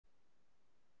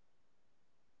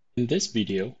In this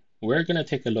video, we're going to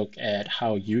take a look at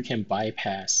how you can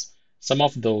bypass some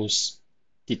of those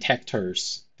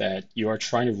detectors that you are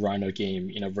trying to run a game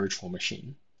in a virtual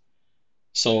machine.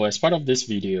 So as part of this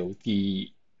video, the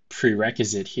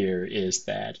prerequisite here is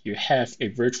that you have a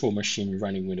virtual machine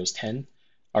running Windows 10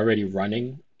 already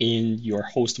running in your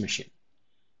host machine.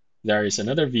 There is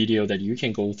another video that you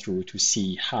can go through to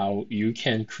see how you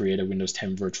can create a Windows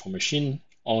 10 virtual machine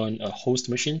on a host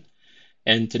machine.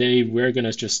 And today we're going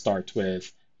to just start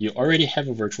with you already have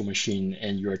a virtual machine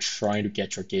and you're trying to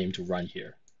get your game to run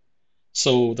here.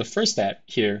 So the first step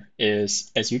here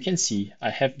is, as you can see, I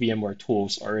have VMware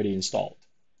tools already installed.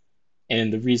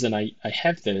 And the reason I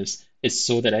have this is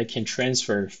so that I can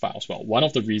transfer files. Well, one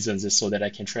of the reasons is so that I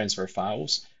can transfer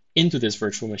files into this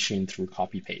virtual machine through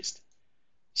copy paste.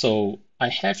 So I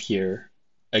have here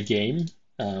a game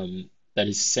that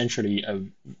is essentially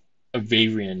a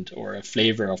variant or a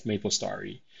flavor of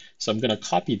MapleStory. So I'm going to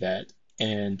copy that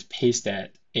and paste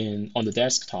that in on the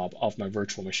desktop of my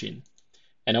virtual machine.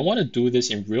 And I want to do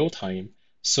this in real time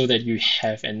so that you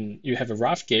have a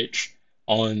rough gauge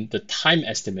on the time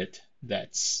estimate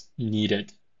that's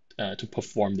needed to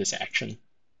perform this action.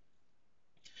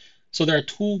 So there are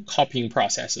two copying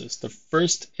processes. The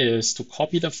first is to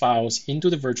copy the files into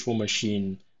the virtual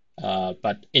machine,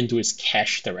 but into its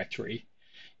cache directory.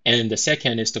 And the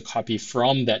second is to copy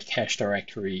from that cache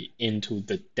directory into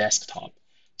the desktop.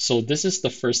 So this is the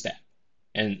first step.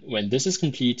 And when this is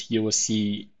complete, you will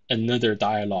see another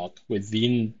dialog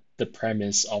within the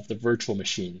premise of the virtual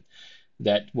machine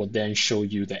that will then show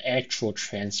you the actual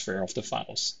transfer of the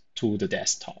files to the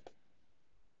desktop.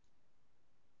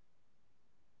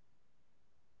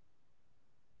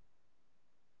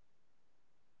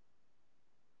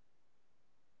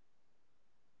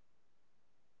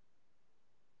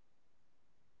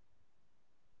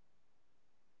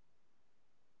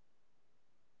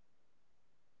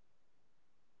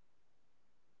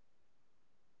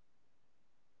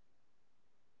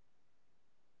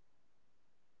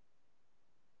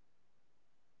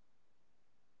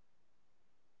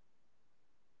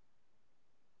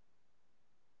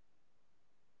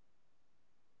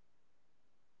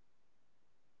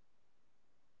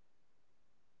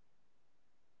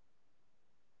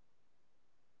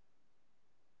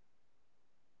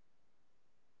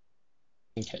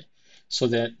 Okay, so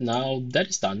that now that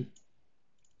is done,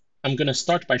 I'm going to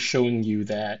start by showing you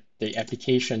that the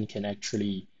application can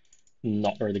actually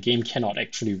not, or the game cannot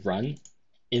actually run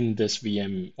in this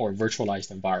VM or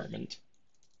virtualized environment.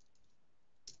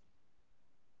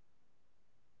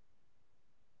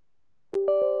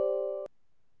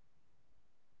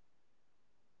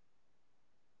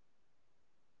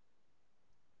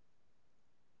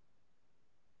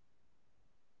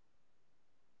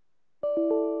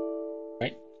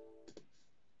 Right?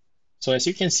 So as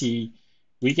you can see,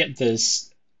 we get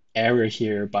this error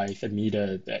here by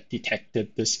Themida that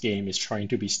detected this game is trying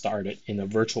to be started in a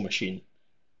virtual machine.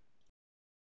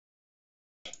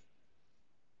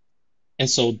 And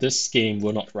so this game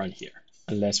will not run here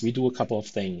unless we do a couple of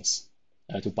things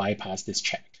to bypass this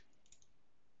check.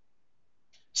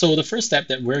 So the first step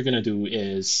that we're going to do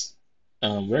is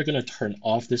we're going to turn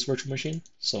off this virtual machine.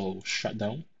 So shut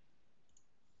down.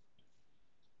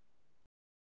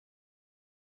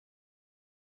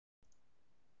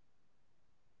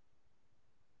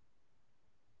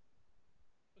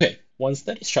 Okay, once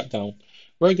that is shut down,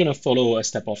 we're going to follow a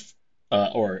step of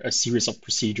or a series of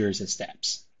procedures and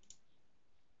steps.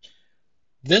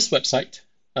 This website,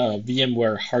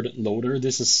 VMware Hardened Loader,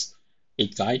 this is a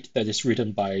guide that is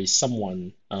written by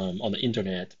someone on the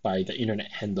internet by the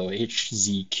internet handle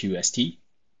hzqst.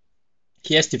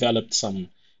 He has developed some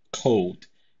code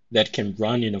that can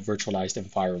run in a virtualized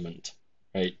environment,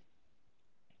 right?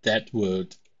 That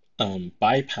would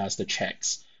bypass the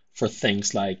checks for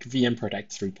things like VM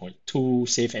Protect 3.2,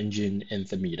 Safe Engine, and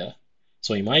Themida.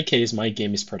 So in my case, my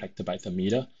game is protected by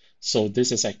Themida. So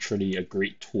this is actually a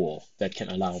great tool that can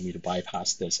allow me to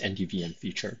bypass this anti-VM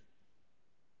feature.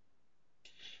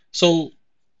 So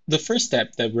the first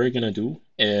step that we're going to do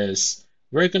is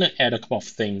we're going to add a couple of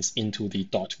things into the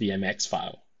 .vmx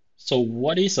file. So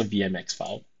what is a VMX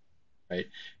file? Right?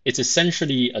 It's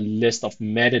essentially a list of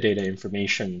metadata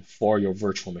information for your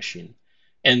virtual machine.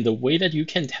 And the way that you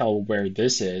can tell where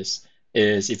this is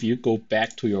if you go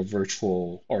back to your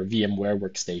virtual or VMware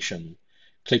workstation,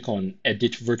 click on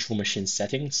Edit Virtual Machine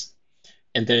Settings,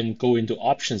 and then go into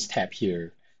Options tab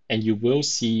here, and you will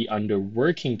see under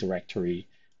Working Directory,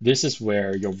 this is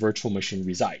where your virtual machine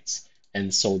resides.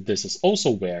 And so this is also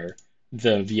where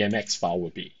the VMX file will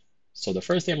be. So the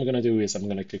first thing I'm going to do is I'm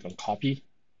going to click on Copy,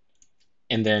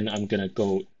 and then I'm going to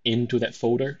go into that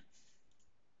folder.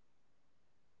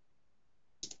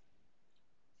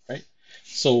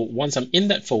 So once I'm in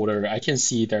that folder, I can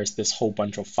see there's this whole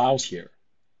bunch of files here.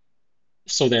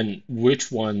 So then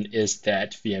which one is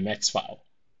that VMX file?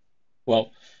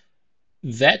 Well,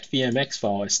 that VMX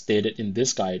file, as stated in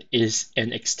this guide, is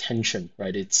an extension,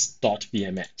 right? It's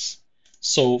 .vmx.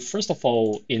 So first of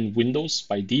all, in Windows,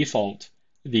 by default,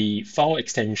 the file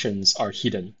extensions are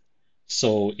hidden.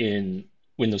 So in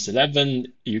Windows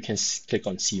 11, you can click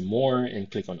on See More and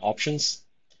click on Options.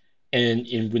 And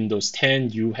in Windows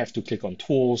 10, you have to click on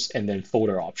Tools and then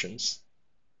Folder Options,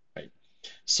 right?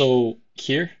 So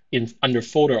here under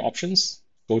Folder Options,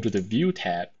 go to the View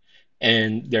tab,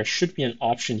 and there should be an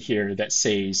option here that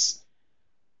says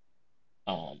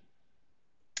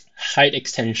hide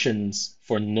extensions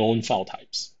for known file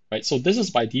types, right? So this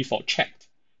is by default checked.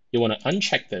 You want to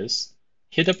uncheck this,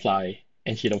 hit Apply,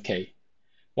 and hit OK.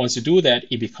 Once you do that,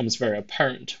 it becomes very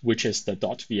apparent which is the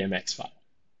 .vmx file,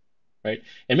 right?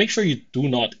 And make sure you do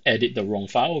not edit the wrong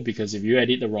file, because if you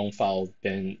edit the wrong file,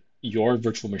 then your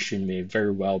virtual machine may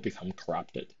very well become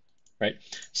corrupted, right?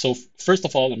 So first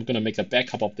of all, I'm going to make a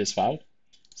backup of this file.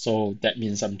 So that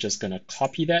means I'm just going to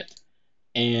copy that,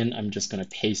 and I'm just going to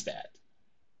paste that.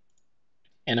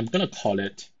 And I'm going to call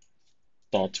it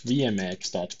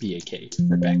 .vmx.bak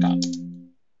for backup,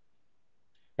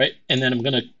 right? And then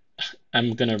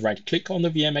I'm gonna right click on the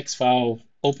VMX file,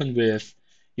 open with,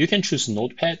 you can choose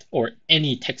Notepad or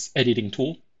any text editing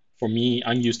tool. For me,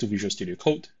 I'm used to Visual Studio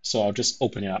Code, so I'll just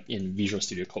open it up in Visual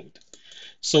Studio Code.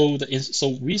 So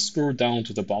we scroll down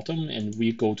to the bottom and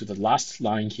we go to the last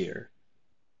line here.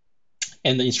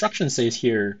 And the instruction says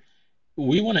here,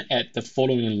 we want to add the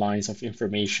following lines of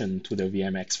information to the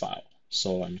VMX file.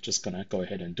 So I'm just gonna go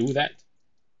ahead and do that.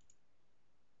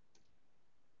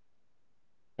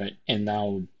 Right, and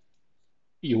now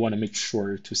you want to make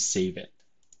sure to save it,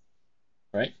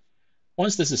 right?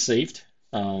 Once this is saved,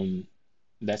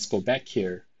 let's go back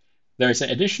here. There's an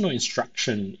additional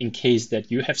instruction in case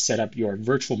that you have set up your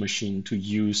virtual machine to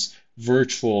use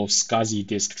virtual SCSI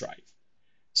disk drive.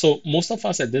 So most of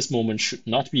us at this moment should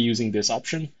not be using this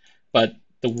option, but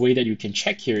the way that you can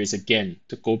check here is, again,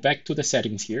 to go back to the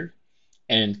settings here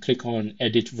and click on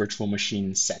Edit Virtual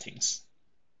Machine Settings.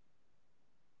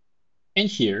 And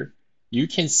here you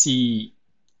can see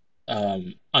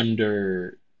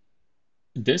under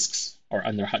disks or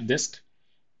under hard disk,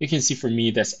 you can see for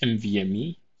me that's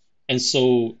NVMe. And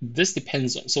so this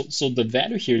depends on, so the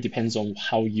value here depends on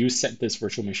how you set this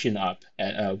virtual machine up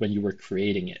when you were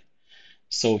creating it.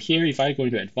 So here, if I go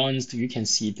into advanced, you can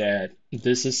see that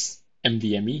this is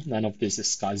NVMe, none of this is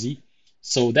SCSI.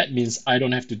 So that means I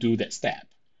don't have to do that step.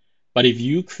 But if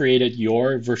you created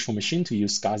your virtual machine to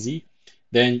use SCSI,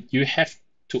 then you have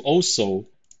to also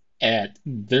add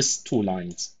these two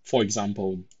lines. For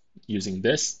example, using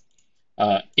this,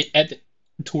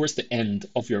 towards the end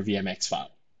of your VMX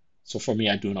file. So for me,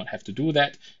 I do not have to do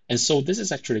that. And so this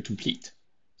is actually complete.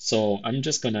 So I'm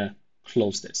just going to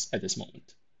close this at this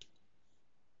moment.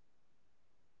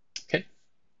 Okay.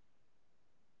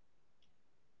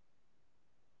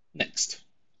 Next.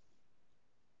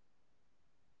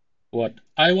 What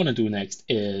I want to do next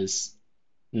is,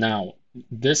 now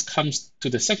this comes to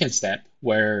the second step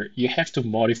where you have to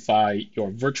modify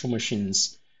your virtual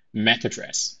machine's MAC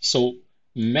address. So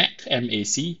MAC,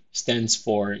 MAC, stands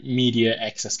for Media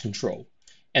Access Control.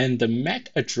 And the MAC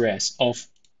address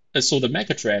the MAC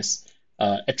address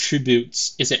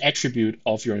is an attribute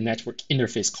of your network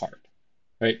interface card,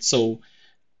 right? So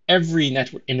every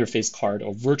network interface card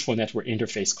or virtual network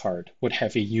interface card would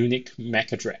have a unique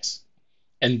MAC address.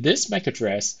 And this MAC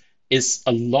address is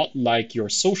a lot like your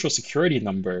social security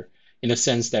number in the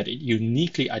sense that it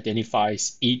uniquely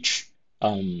identifies each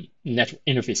network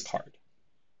interface card.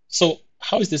 So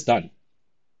how is this done?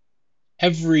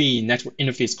 Every network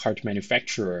interface card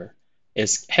manufacturer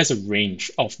has a range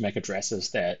of MAC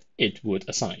addresses that it would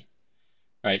assign,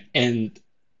 right? And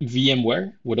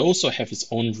VMware would also have its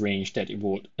own range that it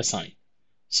would assign.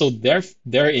 So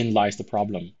therein lies the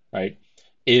problem, right?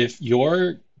 If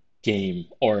your game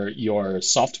or your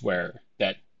software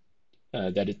that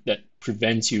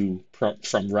prevents you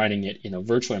from running it in a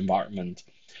virtual environment,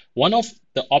 one of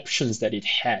the options that it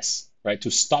has, right,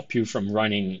 to stop you from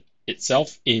running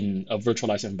itself in a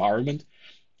virtualized environment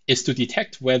is to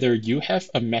detect whether you have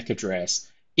a MAC address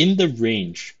in the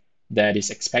range that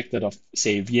is expected of,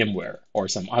 say, VMware or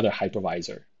some other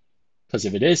hypervisor. Because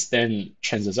if it is, then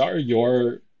chances are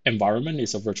your environment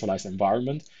is a virtualized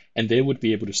environment and they would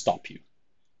be able to stop you.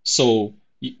 So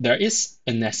there is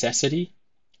a necessity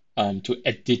to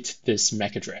edit this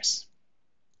MAC address.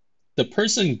 The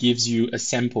person gives you a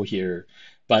sample here,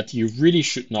 but you really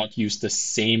should not use the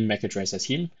same MAC address as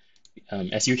him.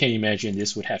 As you can imagine,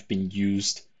 this would have been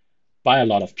used by a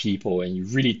lot of people, and you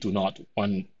really do not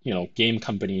want, game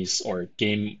companies or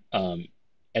game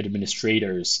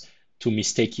administrators to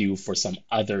mistake you for some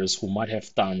others who might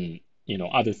have done,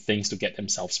 other things to get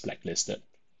themselves blacklisted,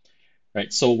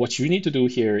 right? So what you need to do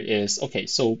here is, okay,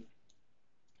 so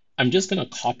I'm just going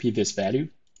to copy this value,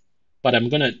 but I'm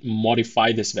going to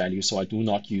modify this value so I do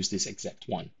not use this exact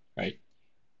one, right?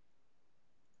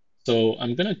 So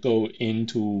I'm going to go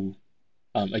into,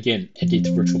 again, edit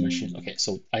virtual machine. Okay,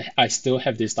 so I still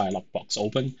have this dialog box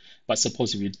open, but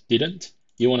suppose if you didn't,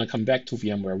 you want to come back to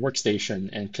VMware Workstation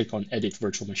and click on Edit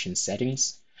Virtual Machine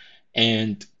Settings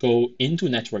and go into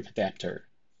Network Adapter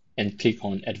and click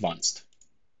on Advanced.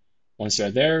 Once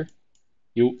you're there,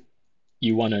 you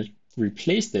want to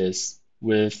replace this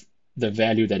with the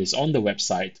value that is on the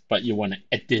website, but you want to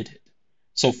edit it.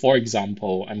 So for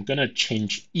example, I'm going to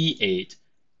change E8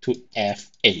 to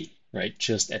FA, right?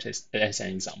 Just as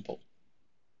an example.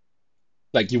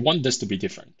 Like you want this to be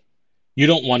different. You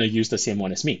don't want to use the same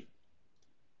one as me.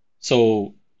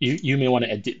 So you may want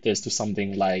to edit this to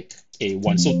something like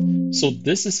A1. So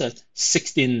this is a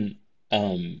 16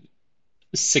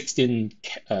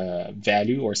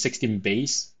 value or 16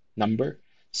 base number.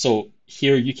 So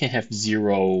here you can have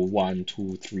 0, 1,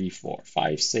 2, 3, 4,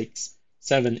 5, 6,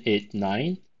 7, 8,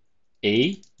 9,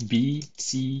 A, B,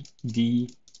 C, D,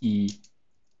 E,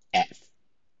 F,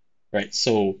 right?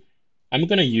 So I'm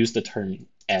going to use the term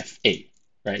FA,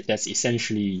 right? That's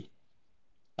essentially,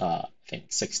 I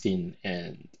think 16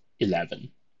 and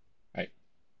 11, right?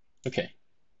 Okay,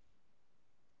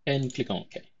 and click on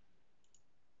OK.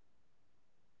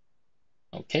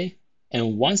 Okay,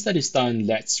 and once that is done,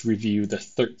 let's review the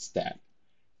third step.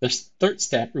 The third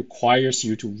step requires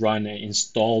you to run an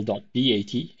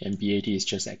install.bat, and BAT is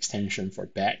just extension for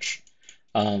batch,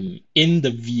 in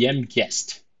the VM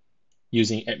guest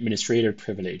using administrator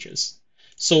privileges.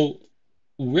 So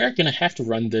we're going to have to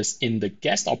run this in the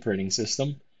guest operating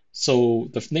system. So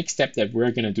the next step that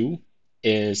we're going to do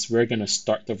is we're going to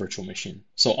start the virtual machine.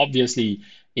 So obviously,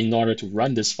 in order to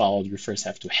run this file, you first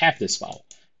have to have this file.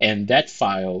 And that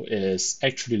file is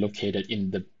actually located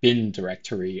in the bin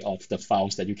directory of the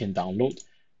files that you can download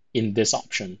in this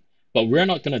option. But we're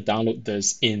not going to download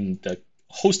this in the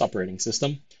host operating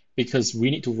system because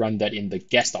we need to run that in the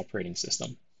guest operating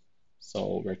system.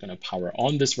 So we're going to power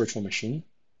on this virtual machine.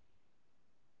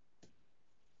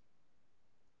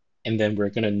 And then we're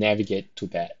going to navigate to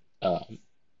that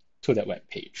web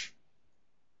page.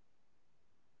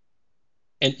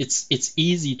 And it's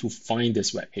easy to find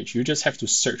this web page. You just have to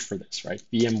search for this, right?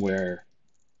 VMware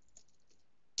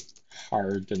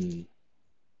Hardened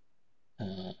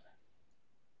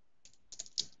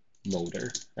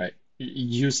Loader, right?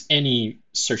 Use any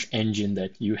search engine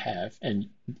that you have, and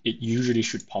it usually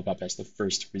should pop up as the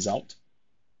first result,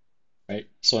 right?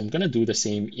 So I'm going to do the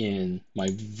same in my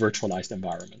virtualized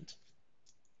environment.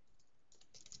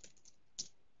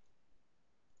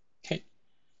 Okay,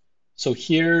 so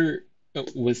here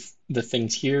with the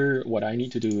things here, what I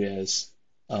need to do is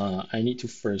I need to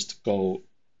first go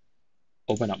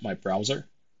open up my browser.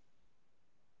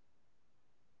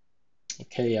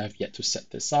 Okay, I've yet to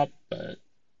set this up, but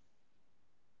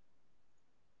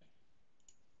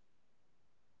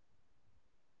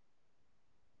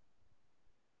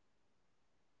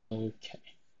okay.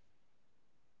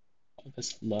 Oh,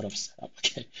 there's a lot of setup.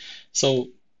 Okay, so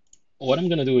what I'm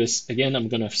gonna do is, again, I'm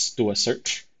gonna do a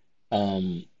search.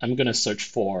 I'm gonna search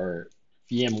for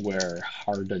VMware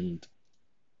Hardened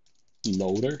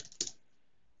Loader.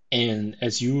 And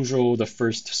as usual, the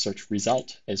first search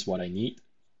result is what I need.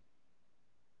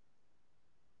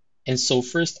 And so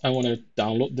first I want to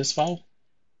download this file,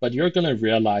 but you're going to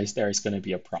realize there is going to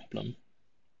be a problem.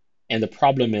 And the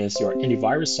problem is your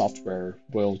antivirus software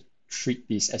will treat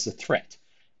this as a threat.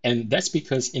 And that's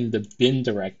because in the bin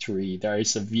directory, there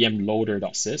is a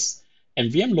vmloader.sys,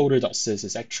 and vmloader.sys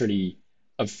is actually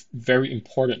a very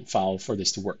important file for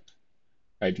this to work,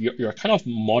 right? You're kind of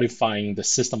modifying the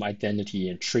system identity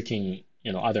and tricking,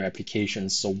 other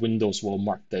applications, so Windows will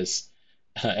mark this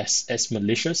as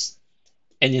malicious.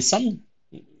 And in some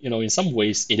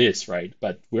ways it is, right?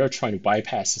 But we're trying to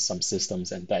bypass some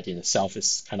systems, and that in itself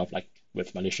is kind of like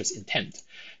with malicious intent.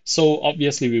 So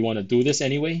obviously we want to do this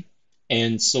anyway.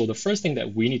 And so the first thing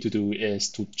that we need to do is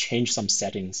to change some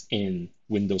settings in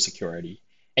Windows security.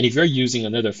 And if you're using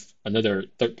another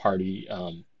third-party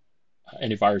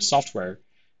antivirus software,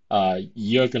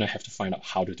 you're going to have to find out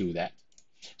how to do that.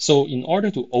 So in order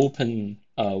to open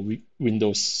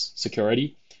Windows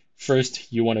security,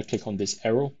 first you want to click on this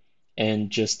arrow and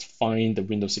just find the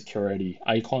Windows security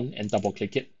icon and double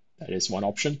click it. That is one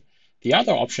option. The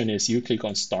other option is you click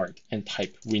on Start and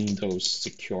type Windows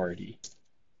security.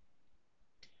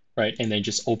 right? And then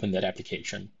just open that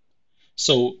application.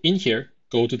 So in here,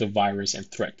 go to the virus and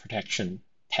threat protection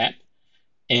tab,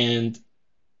 and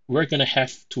we're going to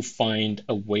have to find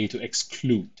a way to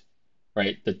exclude,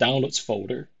 right, the downloads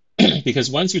folder. Because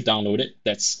once you download it,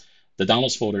 that's the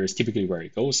downloads folder is typically where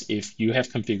it goes. If you have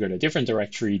configured a different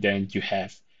directory, then you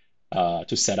have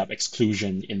to set up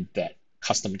exclusion in that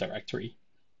custom directory.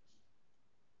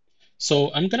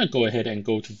 So I'm going to go ahead and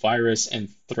go to virus and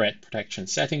threat protection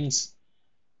settings,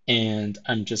 and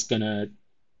I'm just going to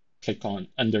click on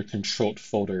under controlled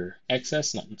folder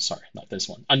access. No, sorry, not this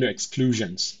one. Under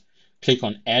exclusions, click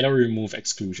on add or remove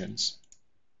exclusions,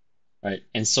 right?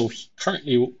 And so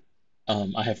currently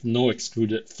I have no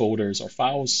excluded folders or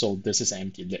files, so this is an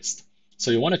empty list. So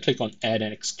you want to click on add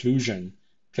an exclusion,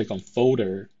 click on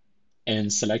folder,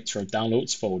 and select your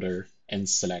downloads folder and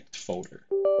select folder.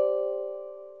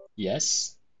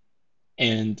 Yes.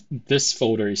 And this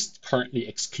folder is currently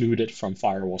excluded from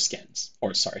firewall scans,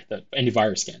 or sorry, the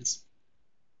antivirus scans.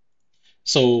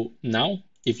 So now,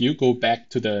 if you go back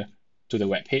to the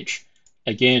web page,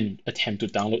 again, attempt to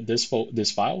download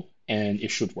this file, and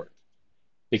it should work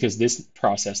because this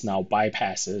process now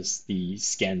bypasses the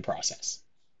scan process.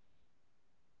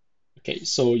 Okay,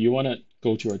 so you want to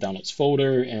go to your downloads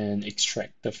folder and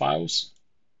extract the files.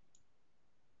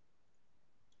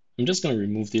 I'm just going to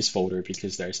remove this folder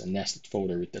because there's a nested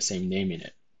folder with the same name in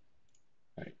it.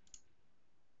 Right.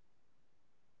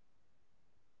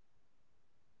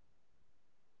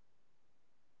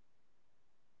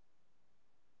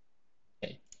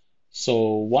 Okay.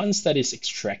 So once that is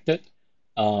extracted,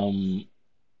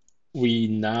 we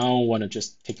now want to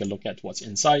just take a look at what's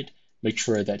inside. Make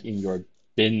sure that in your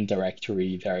bin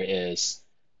directory there is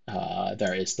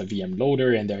the VM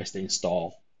loader and there is the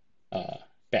install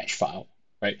bash file,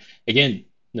 right? Again,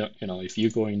 if you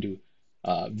go into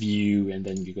view and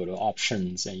then you go to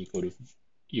options and you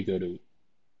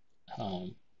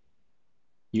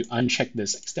uncheck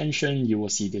this extension, you will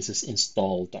see this is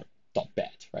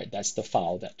install.bat, right? That's the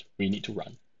file that we need to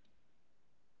run,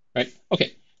 right?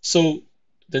 Okay, so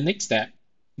the next step,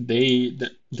 you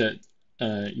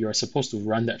are supposed to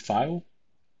run that file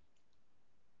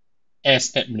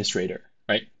as administrator,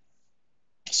 right?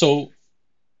 So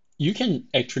you can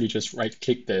actually just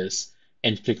right-click this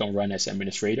and click on Run as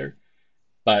Administrator,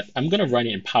 but I'm going to run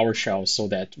it in PowerShell so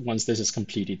that once this is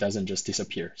complete, it doesn't just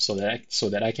disappear, so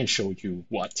that I can show you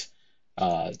what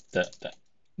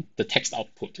the text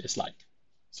output is like.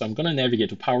 So I'm going to navigate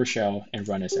to PowerShell and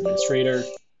Run as Administrator,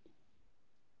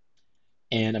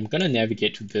 and I'm going to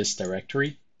navigate to this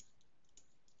directory.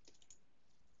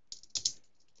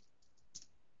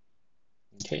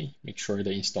 Okay, make sure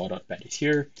the install.bat is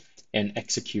here and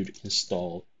execute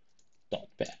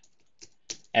install.bat.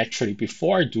 Actually,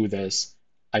 before I do this,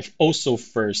 I also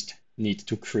first need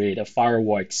to create a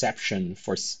firewall exception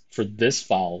for this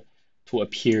file to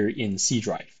appear in C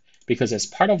drive. Because as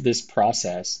part of this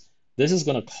process, this is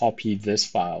going to copy this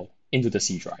file into the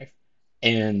C drive.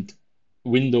 And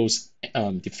Windows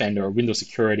Defender or Windows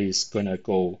Security is going to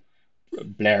go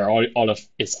blare all of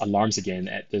its alarms again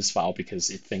at this file because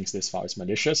it thinks this file is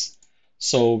malicious.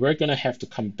 So we're going to have to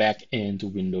come back into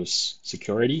Windows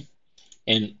Security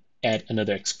and add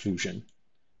another exclusion.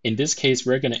 In this case,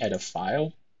 we're going to add a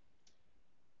file,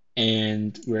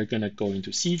 and we're going to go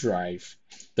into C drive.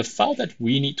 The file that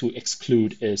we need to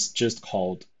exclude is just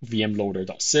called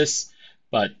vmloader.sys,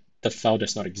 but the file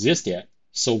does not exist yet.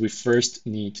 So we first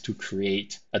need to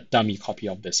create a dummy copy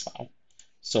of this file.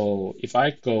 So if I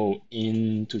go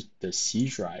into the C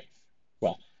drive,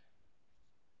 well,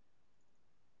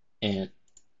 and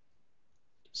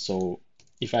so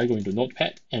if I go into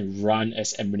Notepad and run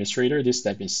as administrator, this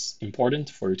step is important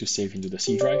for you to save into the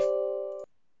C drive.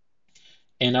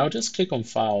 And I'll just click on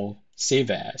File,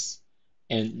 Save As,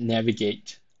 and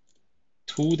navigate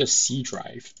to the C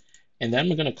drive. And then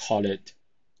I'm going to call it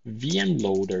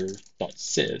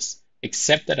vmloader.sys,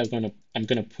 except that I'm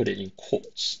gonna put it in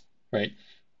quotes, right?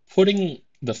 Putting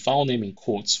the file name in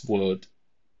quotes would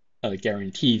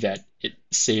guarantee that it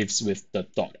saves with the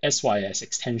 .sys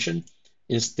extension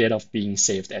instead of being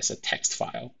saved as a text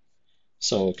file.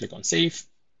 So click on Save,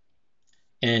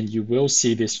 and you will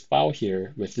see this file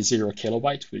here with 0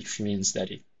 kilobyte, which means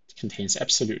that it contains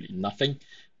absolutely nothing.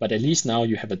 But at least now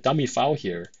you have a dummy file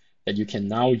here that you can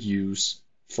now use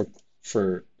for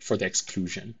the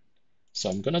exclusion. So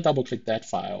I'm going to double click that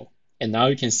file, and now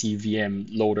you can see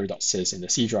vmloader.sys in the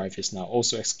C drive is now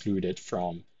also excluded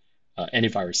from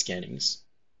antivirus scannings.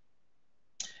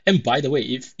 And by the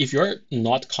way, if you're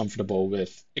not comfortable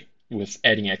with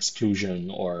adding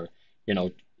exclusion or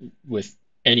with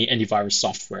any antivirus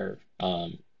software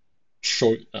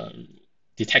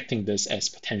detecting this as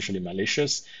potentially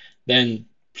malicious, then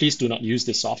please do not use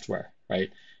this software, right?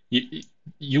 You,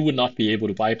 you would not be able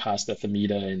to bypass the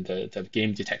Themida and the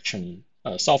game detection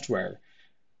software,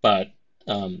 but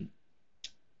um,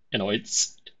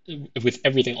 it's with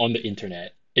everything on the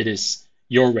internet, it is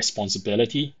your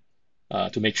responsibility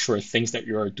to make sure things that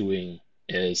you are doing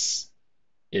is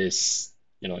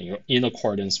in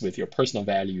accordance with your personal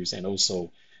values and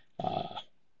also uh,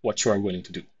 what you are willing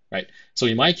to do, right? So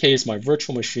in my case, my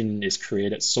virtual machine is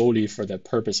created solely for the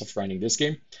purpose of running this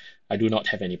game. I do not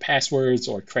have any passwords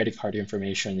or credit card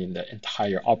information in the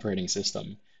entire operating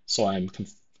system, so I'm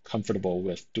comfortable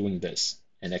with doing this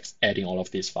and adding all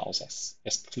of these files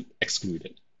as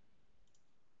excluded.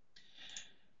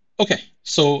 Okay,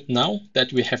 so now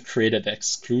that we have created the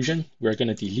exclusion, we're going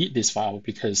to delete this file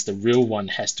because the real one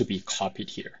has to be copied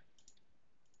here.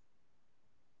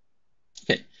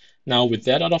 Okay, now with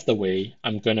that out of the way,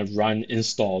 I'm going to run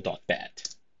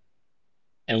install.bat.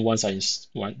 And once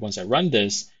I run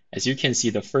this, as you can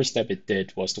see, the first step it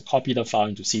did was to copy the file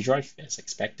into C drive as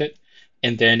expected,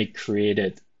 and then it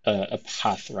created a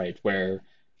path, right, where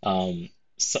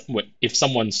if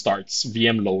someone starts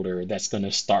VM loader, that's going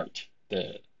to start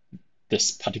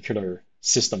this particular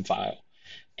system file.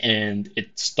 And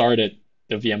it started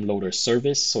the VM loader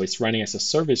service, so it's running as a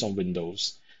service on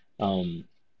Windows, and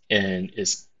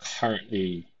is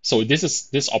currently so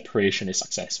this operation is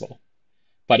successful.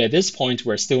 But at this point,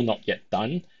 we're still not yet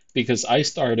done because I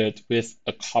started with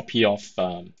a copy of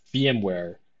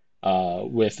VMware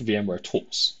with VMware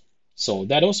tools. So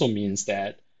that also means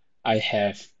that I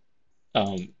have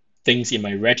um, things in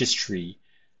my registry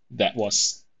that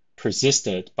was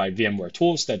persisted by VMware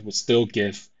tools that would still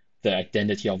give the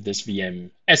identity of this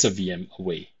VM as a VM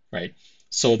away, right?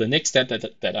 So the next step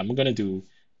that I'm going to do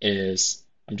is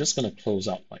I'm just going to close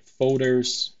out my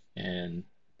folders and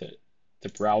the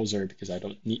browser because I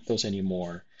don't need those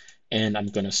anymore. And I'm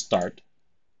going to start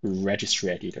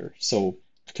registry editor. So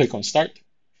click on start,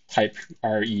 type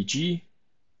reg,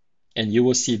 and you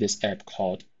will see this app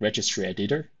called registry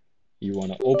editor. You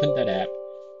want to open that app,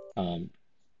 um,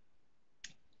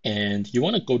 and you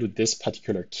want to go to this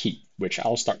particular key, which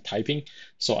I'll start typing.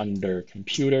 So under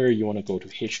computer, you want to go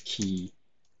to H key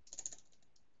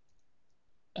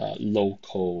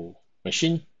local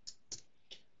machine,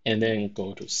 and then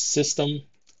go to system,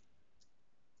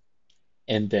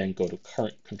 and then go to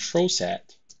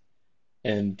CurrentControlSet,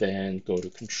 and then go to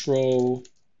control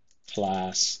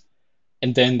class,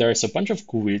 and then there's a bunch of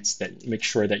GUIDs that make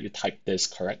sure that you type this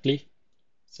correctly.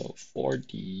 So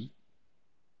 4D36E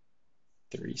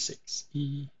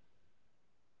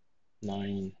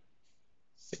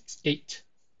 968.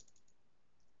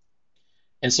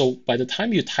 And so by the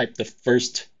time you type the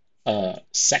first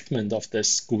segment of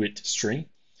this GUID string,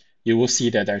 you will see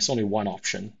that there's only one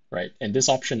option, right? And this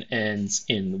option ends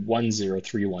in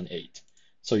 10318.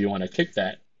 So you want to click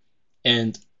that.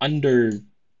 And under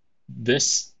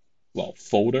this, well,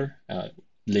 folder,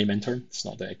 layman term, it's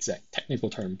not the exact technical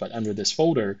term, but under this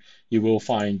folder, you will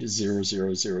find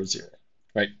 0000,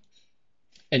 right?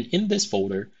 And in this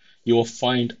folder, you will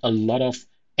find a lot of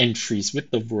entries with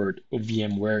the word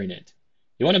VMware in it.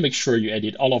 You want to make sure you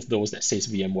edit all of those that says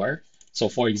VMware. So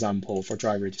for example, for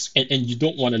driver, and you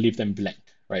don't want to leave them blank,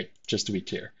 right? Just to be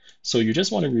clear. So you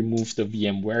just want to remove the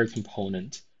VMware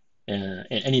component and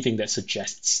anything that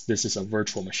suggests this is a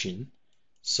virtual machine.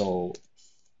 So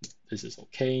this is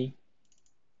okay.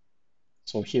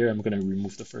 So here I'm going to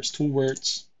remove the first two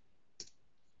words.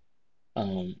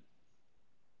 And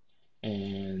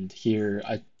here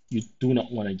you do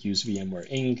not want to use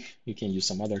VMware Inc. You can use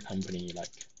some other company like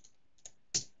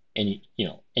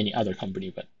any other company,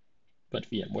 but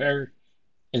VMware.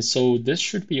 And so this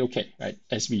should be okay, right?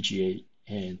 SVGA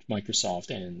and Microsoft,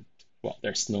 and well,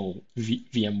 there's no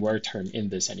VMware term in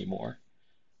this anymore.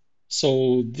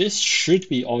 So this should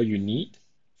be all you need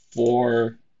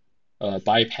for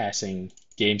bypassing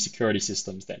game security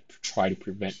systems that try to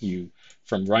prevent you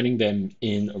from running them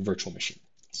in a virtual machine.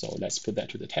 So let's put that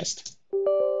to the test.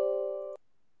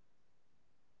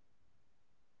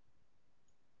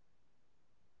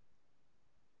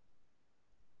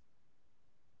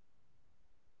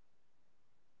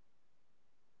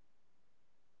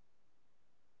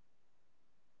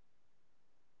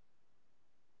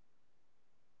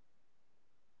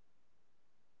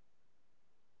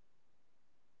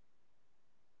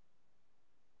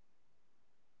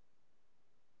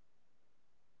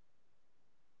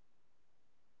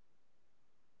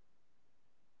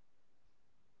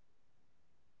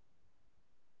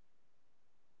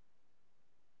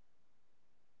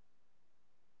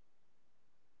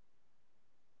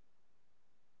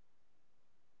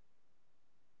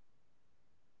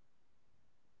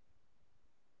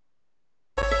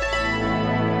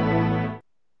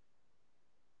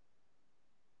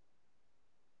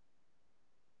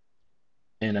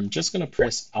 And I'm just going to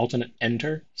press alternate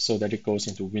enter so that it goes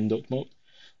into windowed mode.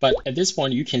 But at this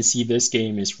point, you can see this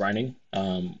game is running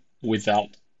without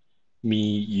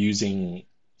me using,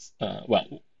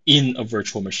 well, in a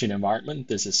virtual machine environment.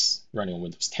 This is running on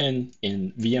Windows 10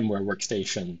 in VMware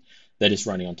Workstation that is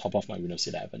running on top of my Windows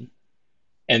 11.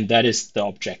 And that is the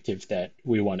objective that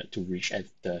we wanted to reach at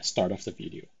the start of the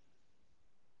video.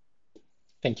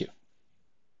 Thank you.